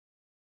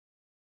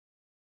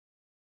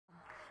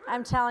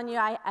I'm telling you,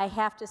 I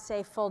have to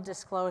say full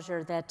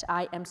disclosure that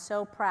I am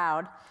so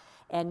proud,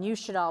 and you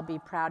should all be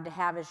proud to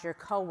have as your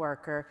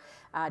coworker,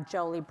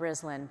 Jolie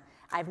Brislin.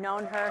 I've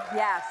known her,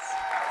 yes.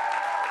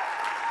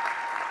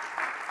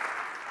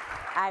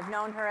 I've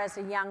known her as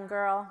a young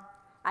girl.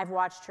 I've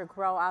watched her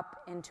grow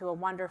up into a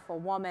wonderful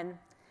woman,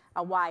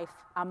 a wife,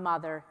 a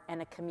mother,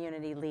 and a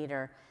community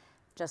leader,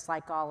 just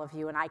like all of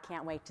you. And I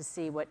can't wait to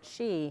see what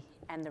she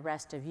and the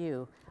rest of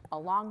you,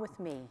 along with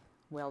me,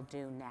 will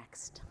do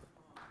next.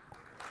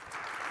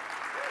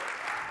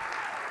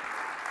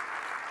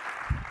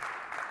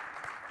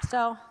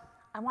 So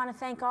I want to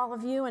thank all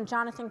of you and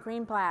Jonathan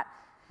Greenblatt,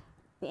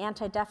 the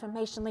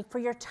Anti-Defamation League, for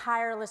your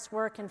tireless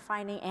work in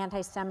fighting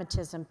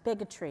anti-Semitism,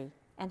 bigotry,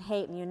 and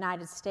hate in the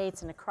United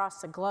States and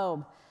across the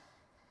globe.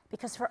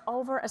 Because for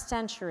over a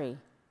century,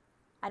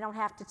 I don't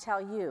have to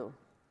tell you,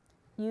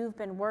 you've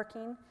been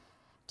working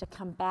to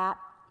combat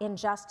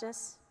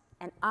injustice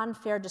and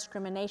unfair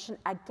discrimination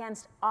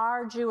against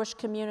our Jewish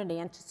community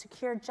and to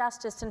secure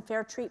justice and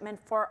fair treatment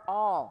for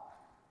all.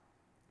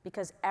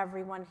 Because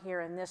everyone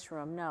here in this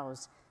room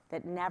knows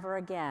that never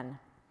again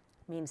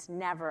means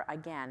never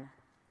again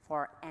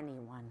for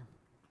anyone.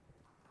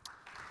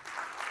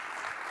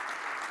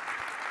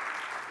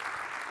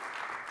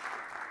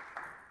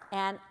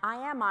 And I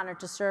am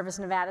honored to serve as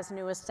Nevada's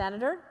newest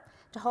senator,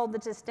 to hold the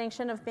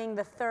distinction of being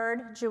the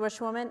third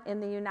Jewish woman in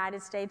the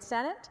United States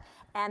Senate,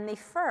 and the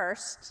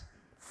first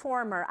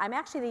former, I'm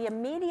actually the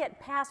immediate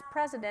past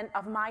president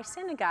of my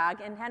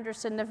synagogue in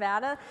Henderson,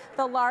 Nevada,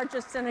 the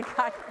largest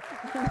synagogue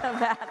in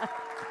Nevada.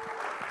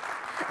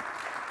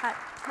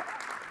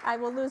 I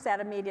will lose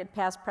that immediate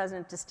past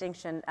president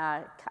distinction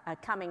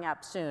coming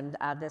up soon,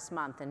 this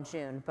month in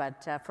June.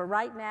 But for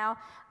right now,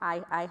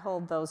 I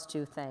hold those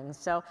two things.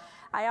 So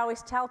I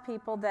always tell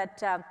people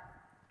that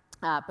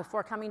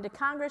before coming to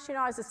Congress, you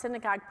know, I was a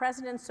synagogue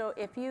president. So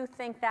if you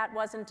think that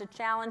wasn't a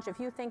challenge, if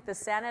you think the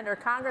Senate or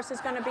Congress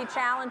is going to be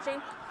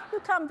challenging, you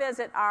come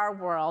visit our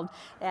world.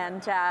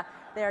 And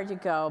there you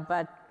go.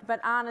 But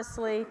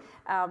honestly,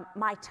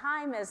 my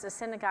time as a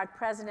synagogue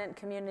president,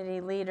 community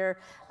leader,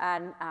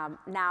 and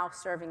now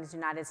serving as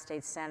United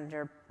States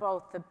Senator,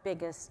 both the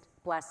biggest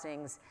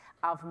blessings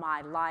of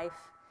my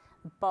life,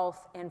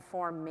 both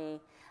inform me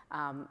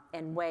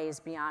in ways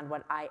beyond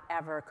what I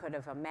ever could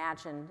have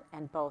imagined,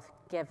 and both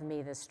give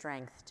me the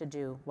strength to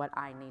do what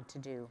I need to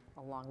do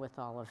along with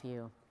all of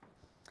you.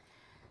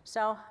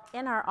 So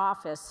in our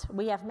office,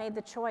 we have made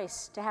the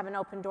choice to have an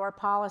open door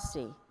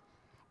policy.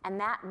 And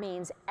that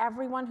means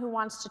everyone who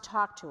wants to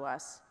talk to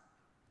us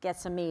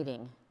gets a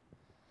meeting.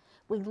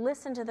 We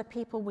listen to the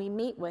people we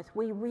meet with.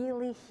 We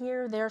really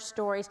hear their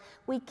stories.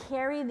 We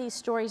carry these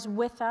stories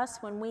with us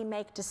when we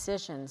make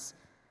decisions.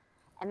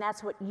 And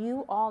that's what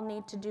you all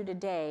need to do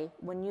today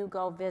when you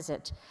go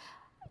visit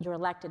your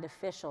elected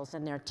officials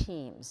and their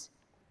teams.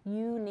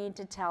 You need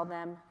to tell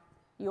them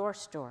your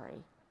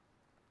story.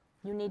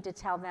 You need to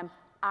tell them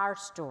our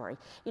story.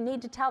 You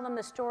need to tell them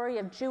the story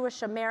of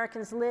Jewish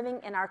Americans living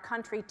in our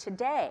country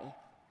today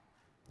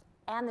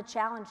and the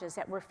challenges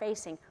that we're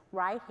facing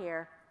right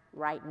here,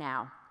 right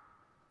now.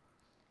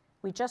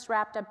 We just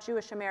wrapped up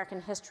Jewish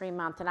American History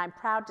Month, and I'm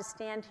proud to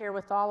stand here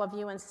with all of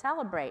you and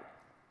celebrate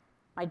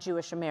my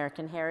Jewish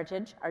American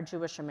heritage, our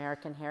Jewish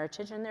American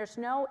heritage, and there's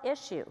no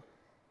issue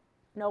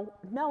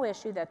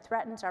that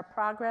threatens our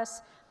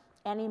progress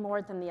any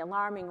more than the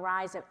alarming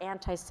rise of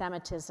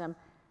anti-Semitism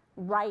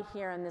right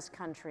here in this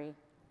country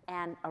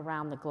and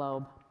around the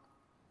globe.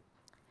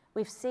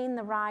 We've seen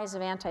the rise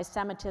of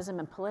anti-Semitism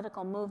and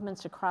political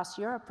movements across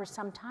Europe for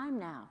some time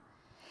now.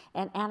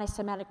 And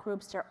anti-Semitic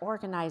groups are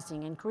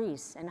organizing in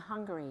Greece and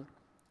Hungary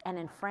and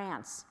in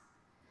France.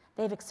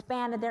 They've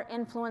expanded their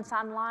influence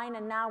online,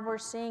 and now we're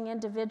seeing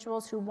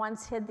individuals who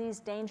once hid these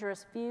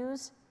dangerous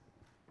views.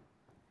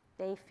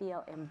 They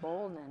feel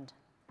emboldened.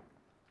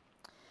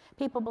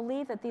 People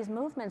believe that these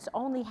movements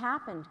only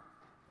happened.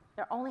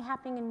 They're only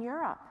happening in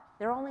Europe.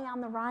 They're only on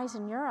the rise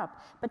in Europe.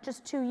 But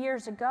just 2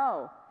 years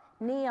ago,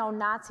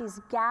 neo-Nazis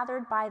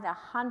gathered by the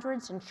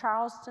hundreds in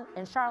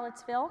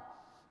Charlottesville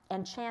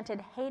and chanted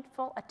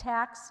hateful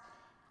attacks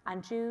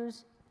on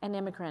Jews and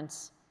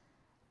immigrants,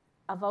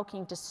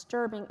 evoking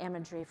disturbing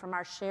imagery from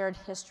our shared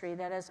history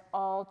that is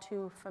all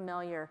too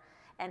familiar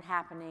and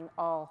happening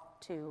all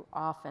too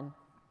often.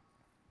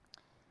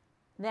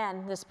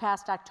 Then, this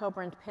past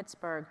October in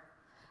Pittsburgh,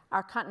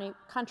 our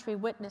country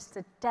witnessed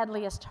the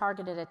deadliest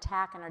targeted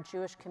attack in our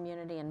Jewish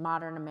community in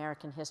modern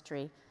American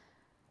history,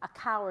 a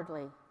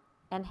cowardly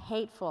and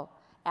hateful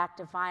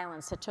act of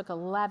violence that took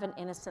 11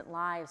 innocent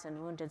lives and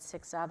wounded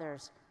 6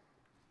 others.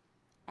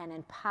 And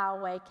in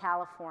Poway,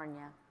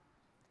 California,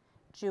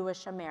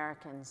 Jewish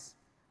Americans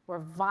were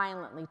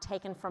violently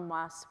taken from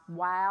us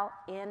while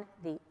in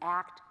the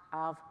act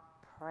of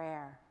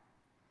prayer.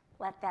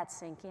 Let that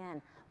sink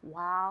in.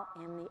 While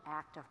in the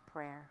act of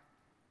prayer.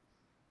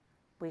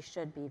 We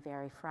should be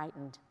very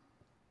frightened.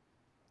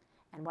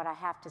 And what I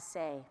have to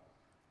say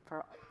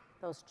for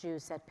those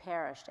Jews that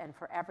perished and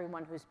for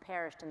everyone who's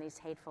perished in these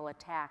hateful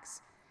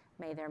attacks,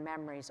 may their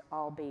memories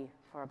all be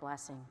for a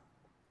blessing.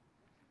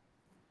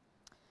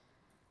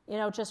 You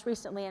know, just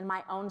recently in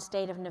my own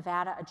state of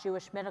Nevada, a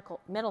Jewish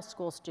middle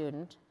school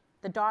student,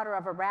 the daughter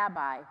of a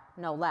rabbi,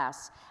 no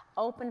less,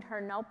 opened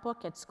her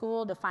notebook at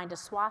school to find a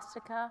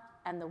swastika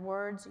and the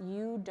words,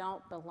 "You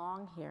don't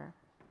belong here."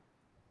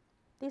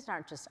 These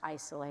aren't just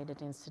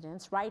isolated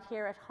incidents. Right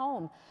here at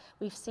home,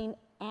 we've seen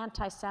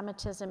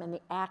anti-Semitism and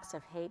the acts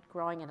of hate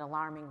growing at an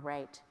alarming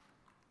rate.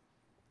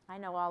 I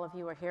know all of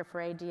you are here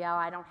for ADL.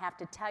 I don't have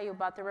to tell you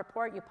about the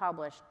report you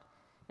published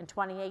in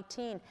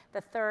 2018, the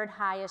third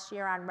highest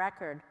year on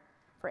record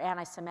for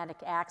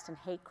anti-Semitic acts and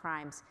hate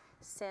crimes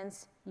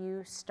since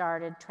you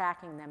started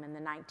tracking them in the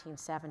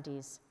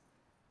 1970s.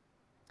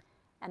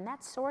 And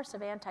that source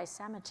of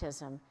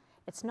anti-Semitism,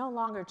 it's no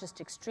longer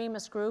just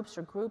extremist groups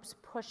or groups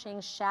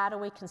pushing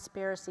shadowy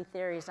conspiracy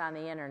theories on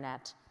the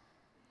internet.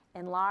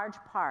 In large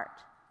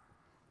part,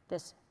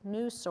 this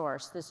new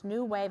source, this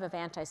new wave of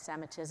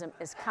anti-Semitism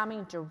is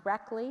coming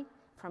directly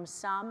from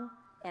some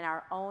in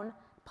our own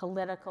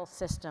political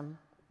system.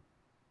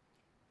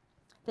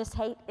 This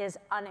hate is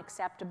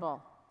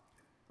unacceptable.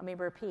 Let me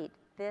repeat,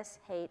 this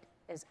hate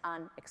is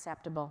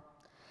unacceptable.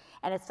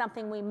 And it's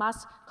something we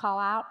must call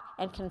out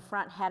and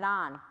confront head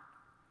on.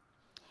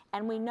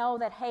 And we know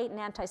that hate and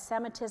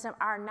anti-Semitism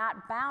are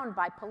not bound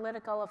by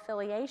political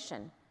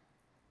affiliation.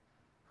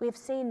 We've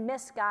seen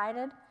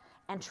misguided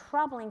and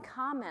troubling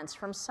comments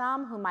from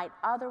some whom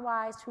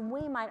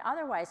we might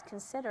otherwise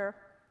consider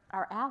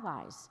our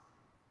allies.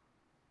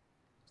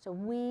 So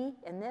we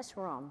in this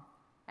room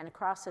and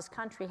across this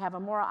country have a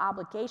moral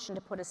obligation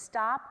to put a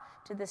stop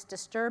to this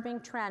disturbing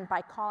trend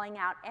by calling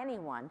out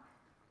anyone,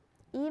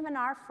 even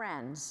our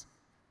friends,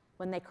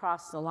 when they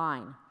cross the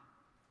line,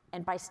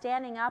 and by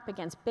standing up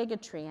against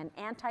bigotry and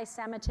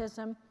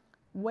anti-Semitism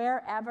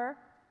wherever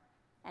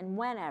and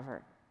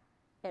whenever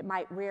it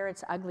might rear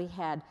its ugly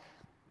head,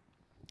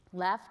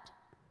 left,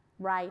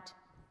 right,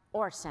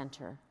 or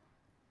center,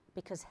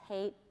 because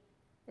hate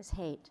is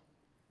hate.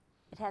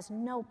 It has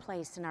no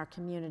place in our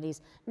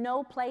communities,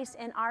 no place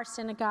in our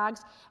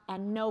synagogues,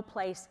 and no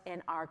place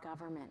in our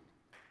government.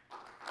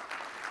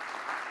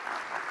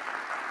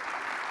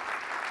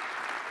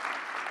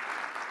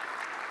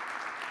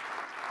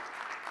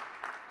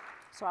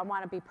 So I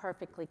want to be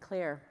perfectly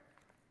clear.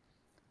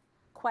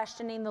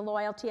 Questioning the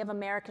loyalty of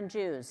American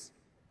Jews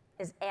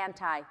is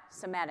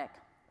anti-Semitic.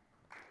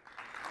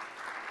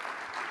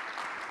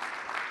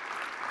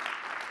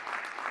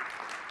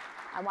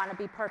 I want to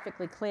be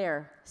perfectly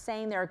clear.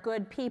 Saying there are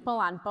good people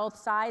on both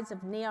sides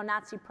of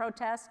neo-Nazi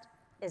protest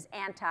is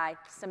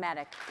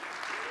anti-Semitic.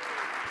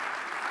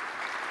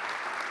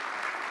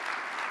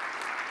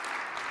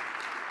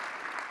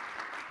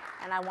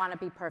 And I want to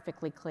be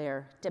perfectly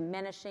clear.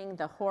 Diminishing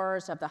the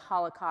horrors of the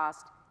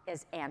Holocaust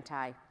is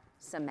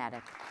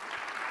anti-Semitic.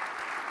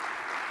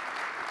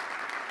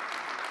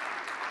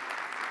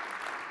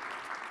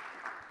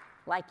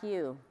 Like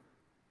you,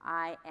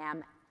 I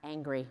am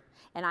angry,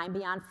 and I'm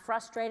beyond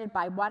frustrated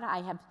by what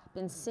I have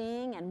been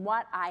seeing and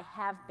what I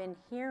have been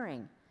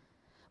hearing.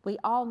 We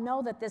all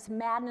know that this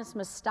madness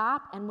must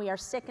stop, and we are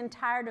sick and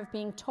tired of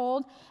being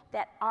told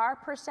that our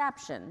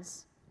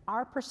perceptions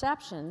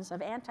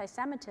of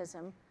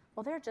anti-Semitism,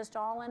 well, they're just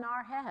all in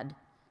our head.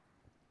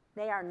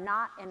 They are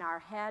not in our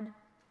head.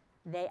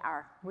 They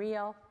are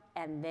real,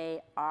 and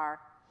they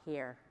are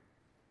here.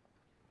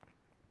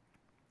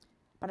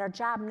 But our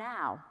job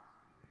now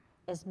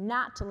is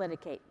not to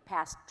litigate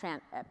past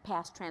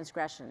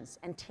transgressions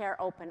and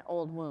tear open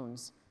old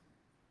wounds.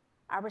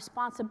 Our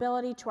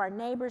responsibility to our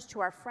neighbors,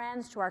 to our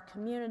friends, to our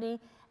community,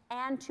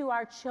 and to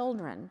our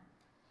children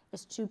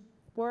is to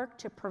work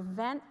to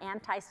prevent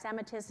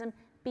anti-Semitism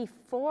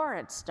before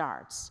it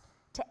starts,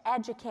 to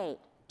educate,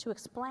 to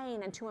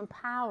explain, and to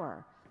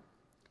empower.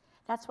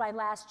 That's why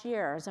last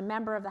year, as a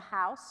member of the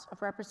House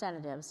of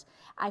Representatives,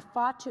 I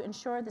fought to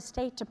ensure the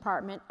State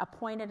Department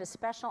appointed a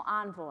special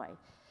envoy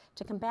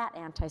to combat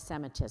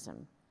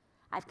anti-Semitism.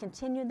 I've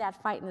continued that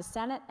fight in the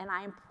Senate, and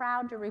I am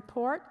proud to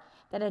report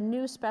that a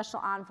new special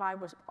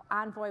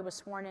envoy was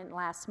sworn in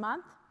last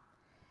month.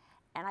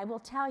 And I will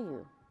tell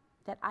you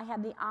that I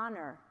had the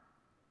honor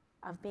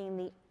of being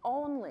the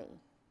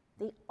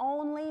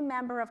only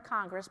member of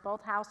Congress,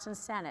 both House and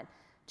Senate,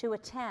 to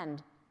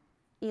attend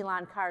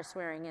Elon Carr's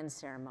swearing-in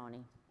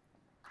ceremony.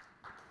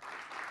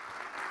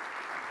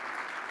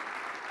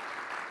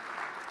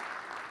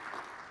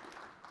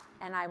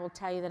 And I will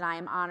tell you that I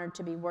am honored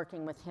to be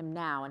working with him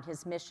now in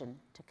his mission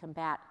to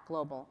combat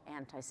global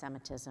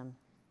anti-Semitism.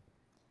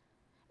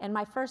 In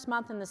my first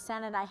month in the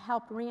Senate, I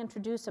helped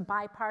reintroduce a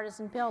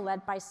bipartisan bill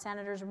led by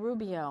Senators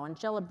Rubio and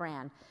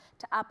Gillibrand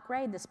to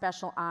upgrade the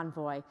special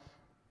envoy,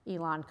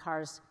 Elon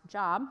Carr's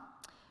job,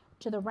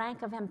 to the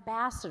rank of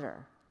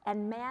ambassador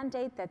and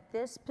mandate that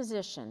this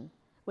position,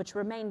 which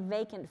remained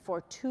vacant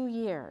for 2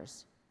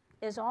 years,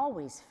 is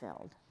always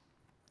filled.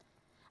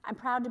 I'm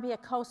proud to be a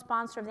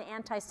co-sponsor of the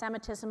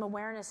Anti-Semitism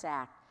Awareness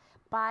Act,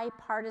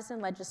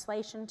 bipartisan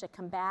legislation to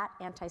combat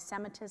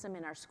anti-Semitism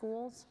in our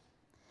schools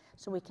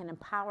so we can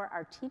empower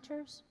our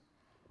teachers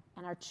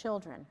and our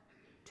children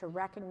to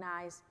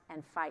recognize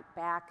and fight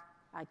back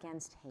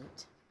against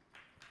hate.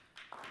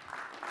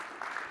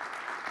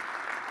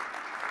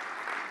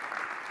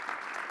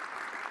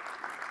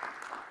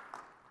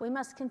 We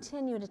must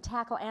continue to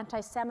tackle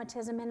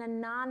anti-Semitism in a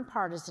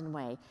nonpartisan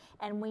way,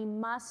 and we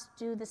must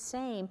do the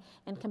same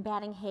in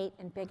combating hate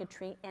and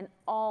bigotry in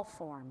all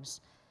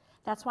forms.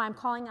 That's why I'm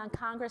calling on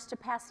Congress to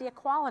pass the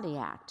Equality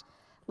Act,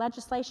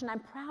 legislation I'm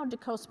proud to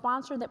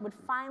co-sponsor that would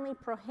finally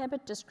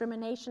prohibit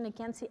discrimination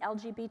against the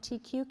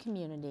LGBTQ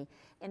community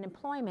in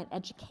employment,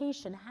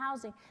 education,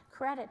 housing,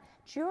 credit,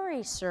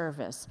 jury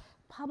service,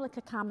 public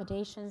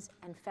accommodations,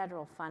 and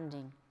federal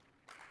funding.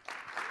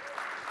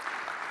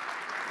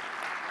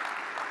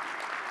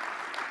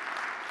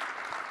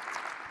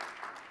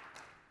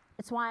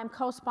 It's why I'm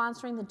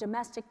co-sponsoring the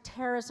Domestic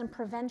Terrorism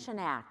Prevention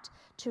Act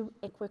to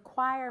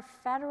require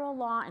federal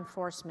law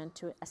enforcement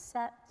to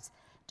assess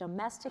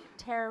domestic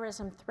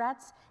terrorism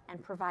threats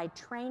and provide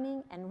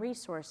training and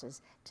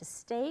resources to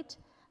state,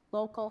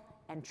 local,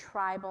 and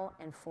tribal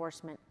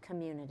enforcement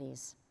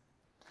communities.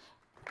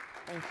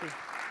 Thank you.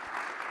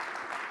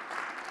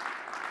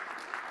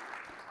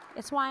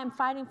 It's why I'm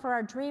fighting for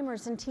our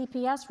Dreamers and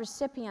TPS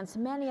recipients,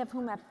 many of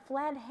whom have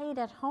fled hate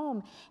at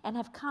home and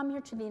have come here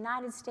to the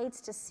United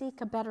States to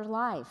seek a better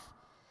life.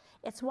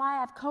 It's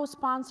why I've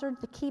co-sponsored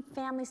the Keep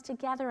Families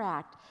Together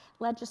Act,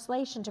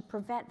 legislation to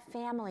prevent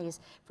families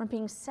from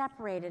being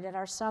separated at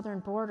our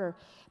southern border,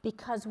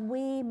 because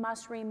we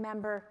must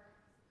remember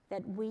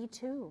that we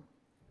too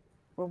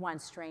were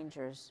once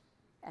strangers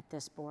at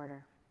this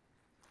border.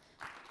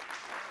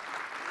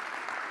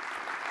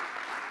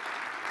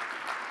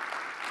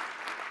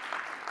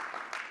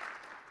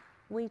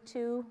 We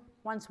too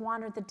once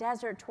wandered the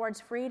desert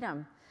towards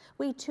freedom.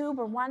 We too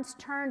were once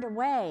turned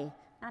away,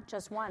 not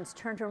just once,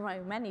 turned away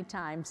many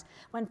times,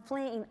 when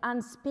fleeing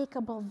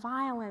unspeakable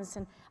violence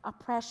and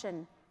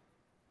oppression.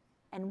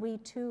 And we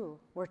too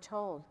were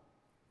told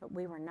that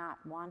we were not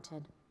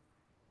wanted.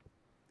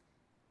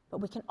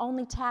 But we can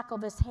only tackle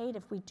this hate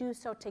if we do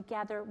so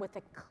together with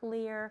a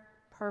clear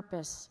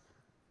purpose.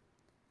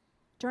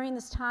 During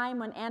this time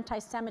when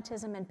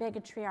anti-Semitism and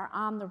bigotry are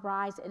on the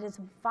rise, it is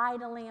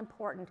vitally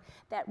important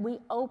that we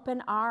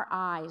open our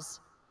eyes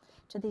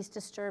to these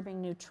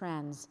disturbing new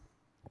trends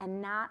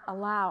and not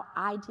allow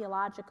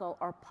ideological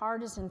or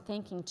partisan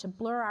thinking to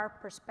blur our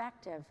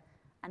perspective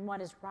on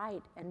what is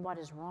right and what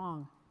is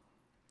wrong.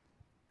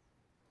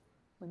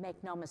 We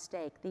make no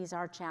mistake, these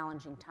are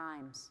challenging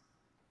times.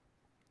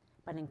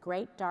 But in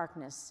great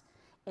darkness,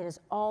 it is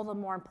all the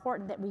more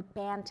important that we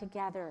band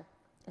together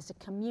as a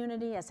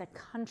community, as a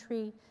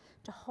country,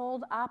 to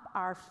hold up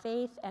our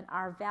faith and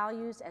our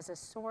values as a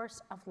source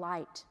of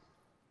light.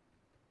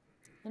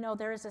 You know,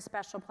 there is a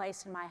special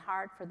place in my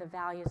heart for the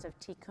values of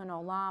tikkun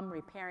olam,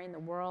 repairing the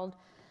world,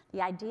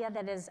 the idea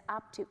that it is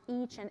up to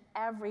each and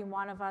every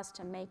one of us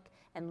to make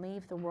and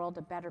leave the world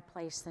a better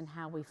place than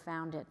how we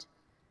found it.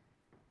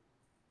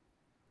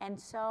 And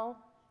so,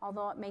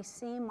 although it may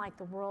seem like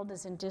the world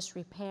is in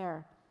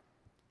disrepair,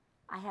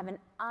 I have an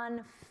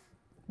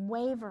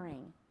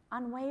unwavering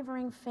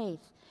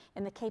faith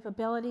in the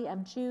capability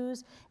of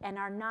Jews and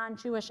our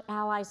non-Jewish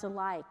allies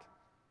alike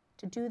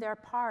to do their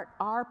part,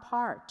 our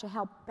part, to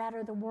help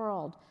better the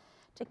world,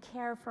 to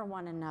care for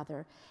one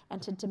another,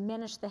 and to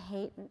diminish the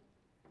hate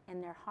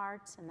in their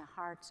hearts and the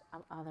hearts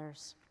of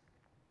others.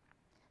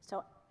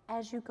 So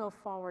as you go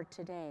forward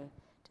today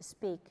to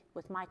speak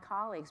with my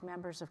colleagues,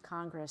 members of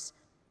Congress,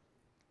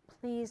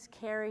 please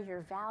carry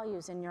your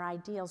values and your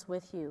ideals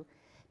with you.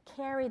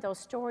 Carry those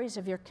stories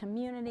of your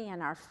community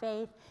and our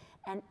faith,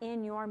 and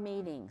in your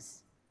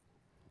meetings,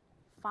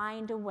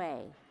 find a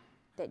way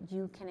that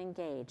you can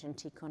engage in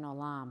tikkun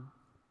olam.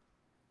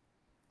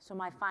 So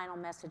my final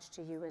message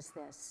to you is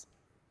this: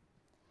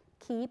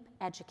 keep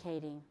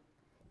educating,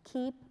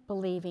 keep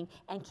believing,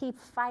 and keep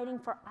fighting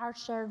for our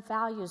shared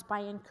values by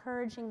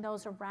encouraging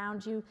those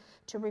around you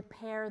to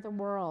repair the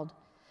world,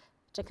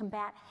 to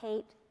combat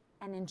hate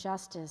and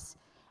injustice,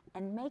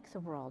 and make the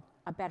world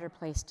a better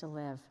place to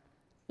live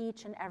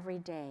each and every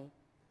day,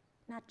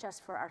 not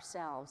just for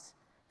ourselves,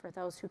 for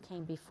those who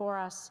came before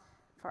us,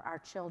 for our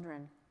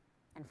children,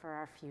 and for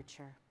our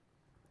future.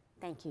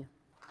 Thank you.